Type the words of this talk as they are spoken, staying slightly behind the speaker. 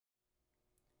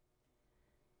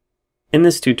In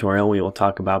this tutorial, we will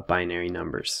talk about binary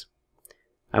numbers.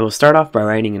 I will start off by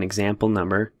writing an example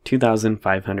number,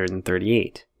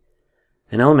 2538.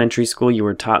 In elementary school, you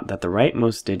were taught that the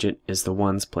rightmost digit is the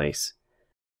ones place.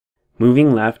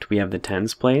 Moving left, we have the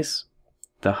tens place,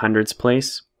 the hundreds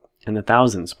place, and the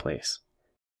thousands place.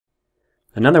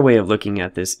 Another way of looking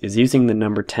at this is using the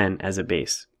number 10 as a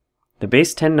base. The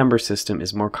base 10 number system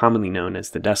is more commonly known as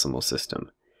the decimal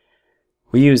system.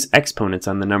 We use exponents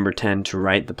on the number 10 to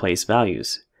write the place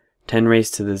values. 10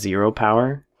 raised to the 0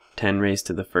 power, 10 raised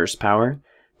to the first power,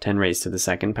 10 raised to the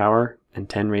second power, and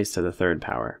 10 raised to the third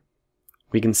power.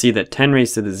 We can see that 10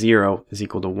 raised to the 0 is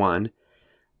equal to 1,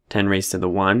 10 raised to the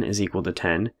 1 is equal to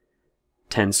 10,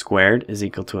 10 squared is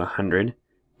equal to 100,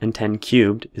 and 10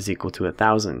 cubed is equal to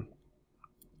 1,000.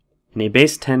 In a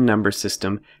base 10 number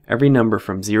system, every number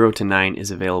from 0 to 9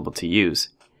 is available to use.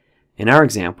 In our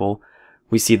example,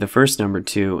 we see the first number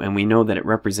 2 and we know that it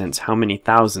represents how many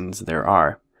thousands there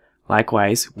are.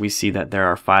 Likewise, we see that there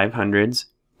are 5 hundreds,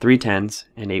 3 tens,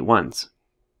 and 8 ones.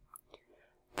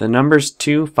 The numbers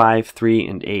 2, 5, 3,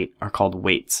 and 8 are called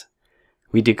weights.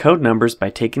 We decode numbers by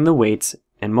taking the weights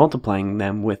and multiplying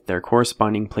them with their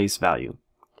corresponding place value.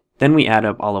 Then we add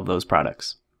up all of those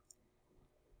products.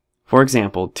 For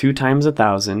example, 2 times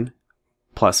 1,000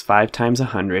 plus 5 times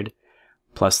 100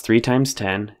 plus 3 times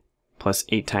 10 plus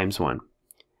 8 times 1.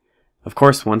 Of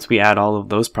course, once we add all of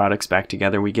those products back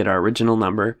together, we get our original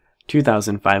number,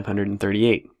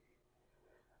 2538.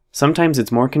 Sometimes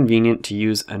it's more convenient to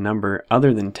use a number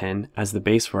other than 10 as the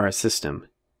base for our system.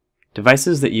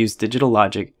 Devices that use digital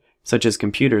logic, such as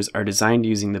computers, are designed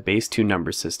using the base 2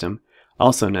 number system,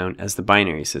 also known as the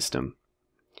binary system.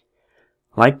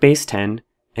 Like base 10,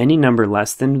 any number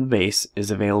less than the base is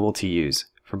available to use.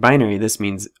 For binary, this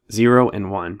means 0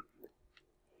 and 1.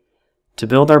 To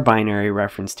build our binary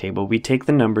reference table, we take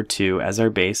the number 2 as our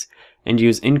base and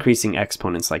use increasing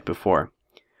exponents like before.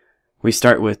 We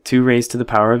start with 2 raised to the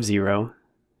power of 0,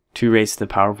 2 raised to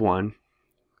the power of 1,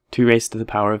 2 raised to the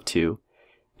power of 2,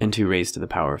 and 2 raised to the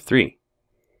power of 3.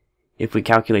 If we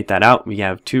calculate that out, we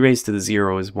have 2 raised to the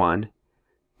 0 is 1,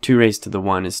 2 raised to the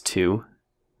 1 is 2,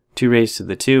 2 raised to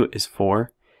the 2 is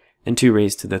 4, and 2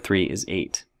 raised to the 3 is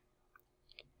 8.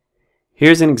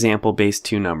 Here's an example base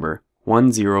 2 number,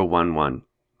 1011.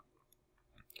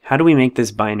 How do we make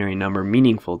this binary number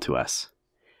meaningful to us?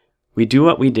 We do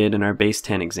what we did in our base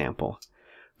 10 example.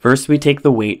 First, we take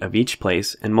the weight of each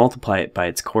place and multiply it by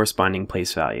its corresponding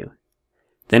place value.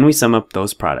 Then we sum up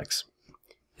those products.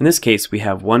 In this case, we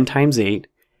have 1 times 8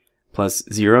 plus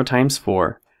 0 times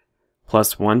 4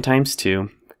 plus 1 times 2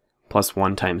 plus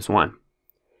 1 times 1.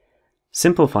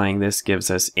 Simplifying this gives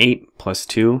us 8 plus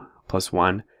 2 plus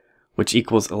 1, which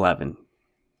equals 11.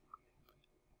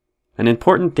 An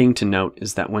important thing to note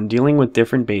is that when dealing with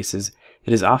different bases,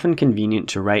 it is often convenient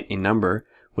to write a number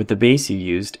with the base you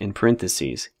used in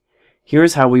parentheses. Here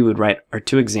is how we would write our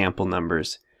 2 example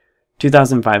numbers,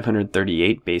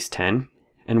 2538 base 10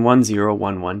 and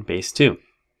 1011 base 2.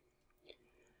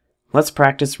 Let's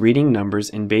practice reading numbers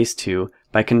in base 2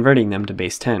 by converting them to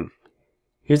base 10.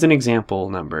 Here's an example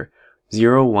number,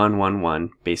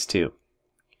 0111 base 2.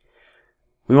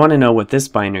 We want to know what this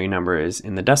binary number is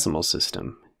in the decimal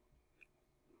system.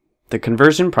 The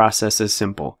conversion process is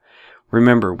simple.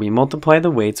 Remember, we multiply the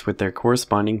weights with their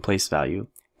corresponding place value,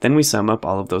 then we sum up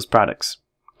all of those products.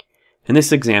 In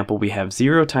this example, we have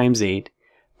 0 times 8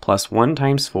 plus 1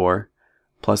 times 4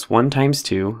 plus 1 times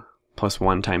 2 plus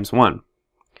 1 times 1.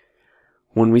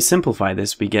 When we simplify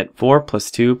this, we get 4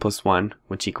 plus 2 plus 1,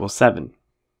 which equals 7.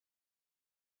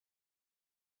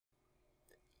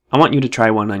 I want you to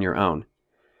try one on your own.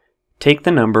 Take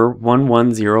the number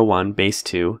 1101 base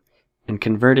 2 and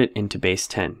convert it into base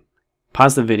 10.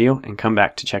 Pause the video and come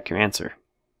back to check your answer.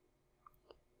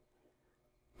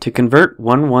 To convert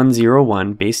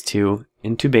 1101 base 2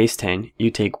 into base 10, you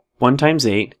take 1 times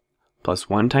 8 plus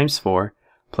 1 times 4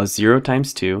 plus 0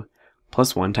 times 2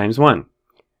 plus 1 times 1.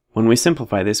 When we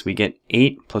simplify this, we get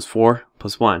 8 plus 4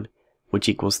 plus 1, which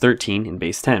equals 13 in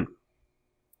base 10.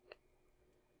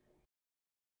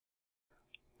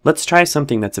 Let's try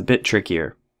something that's a bit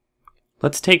trickier.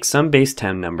 Let's take some base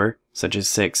 10 number, such as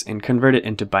 6, and convert it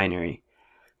into binary.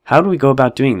 How do we go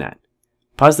about doing that?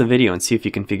 Pause the video and see if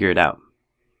you can figure it out.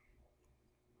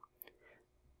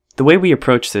 The way we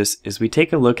approach this is we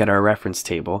take a look at our reference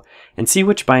table and see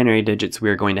which binary digits we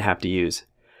are going to have to use.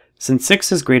 Since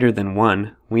 6 is greater than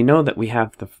 1, we know that we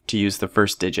have to use the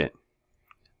first digit.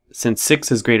 Since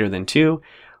 6 is greater than 2,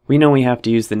 we know we have to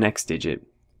use the next digit.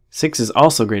 6 is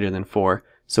also greater than 4,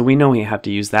 so we know we have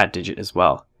to use that digit as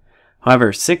well.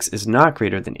 However, 6 is not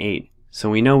greater than 8, so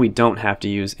we know we don't have to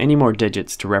use any more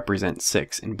digits to represent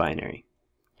 6 in binary.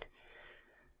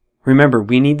 Remember,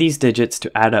 we need these digits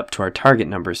to add up to our target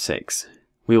number 6.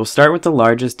 We will start with the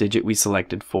largest digit we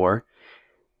selected 4,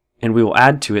 and we will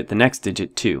add to it the next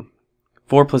digit 2.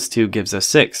 4 plus 2 gives us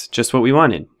 6, just what we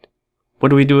wanted. What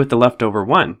do we do with the leftover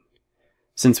 1?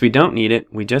 Since we don't need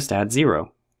it, we just add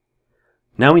 0.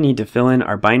 Now we need to fill in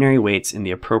our binary weights in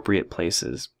the appropriate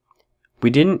places. We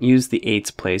didn't use the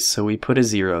 8's place, so we put a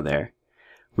 0 there.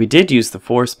 We did use the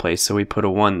 4's place, so we put a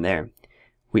 1 there.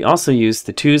 We also used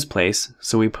the 2's place,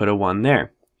 so we put a 1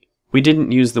 there. We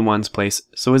didn't use the 1's place,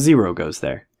 so a 0 goes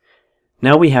there.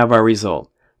 Now we have our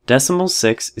result. Decimal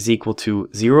 6 is equal to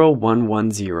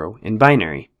 0110 in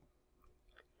binary.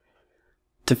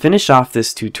 To finish off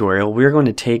this tutorial, we are going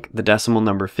to take the decimal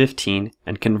number 15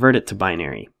 and convert it to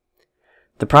binary.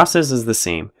 The process is the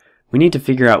same. We need to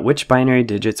figure out which binary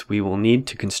digits we will need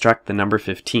to construct the number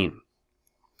 15.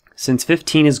 Since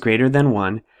 15 is greater than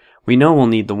 1, we know we'll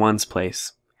need the 1's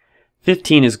place.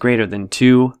 15 is greater than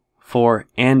 2, 4,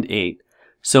 and 8,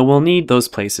 so we'll need those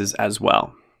places as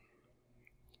well.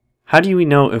 How do we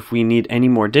know if we need any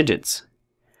more digits?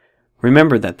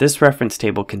 Remember that this reference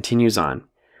table continues on.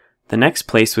 The next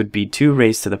place would be 2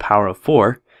 raised to the power of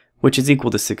 4, which is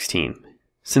equal to 16.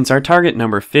 Since our target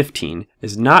number 15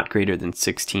 is not greater than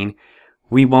 16,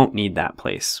 we won't need that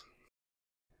place.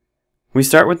 We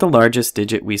start with the largest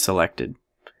digit we selected,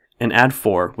 and add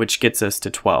 4, which gets us to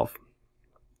 12.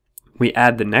 We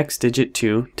add the next digit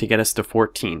 2 to get us to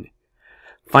 14.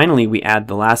 Finally, we add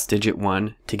the last digit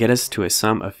 1 to get us to a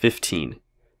sum of 15.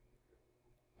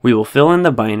 We will fill in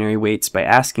the binary weights by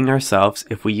asking ourselves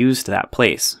if we used that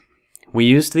place. We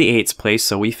used the 8's place,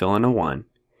 so we fill in a 1.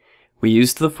 We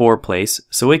used the 4 place,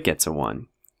 so it gets a 1.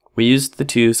 We used the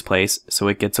 2's place, so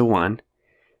it gets a 1.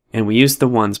 And we used the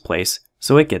 1's place,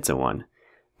 so it gets a 1.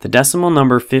 The decimal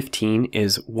number 15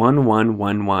 is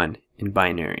 1111 in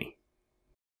binary.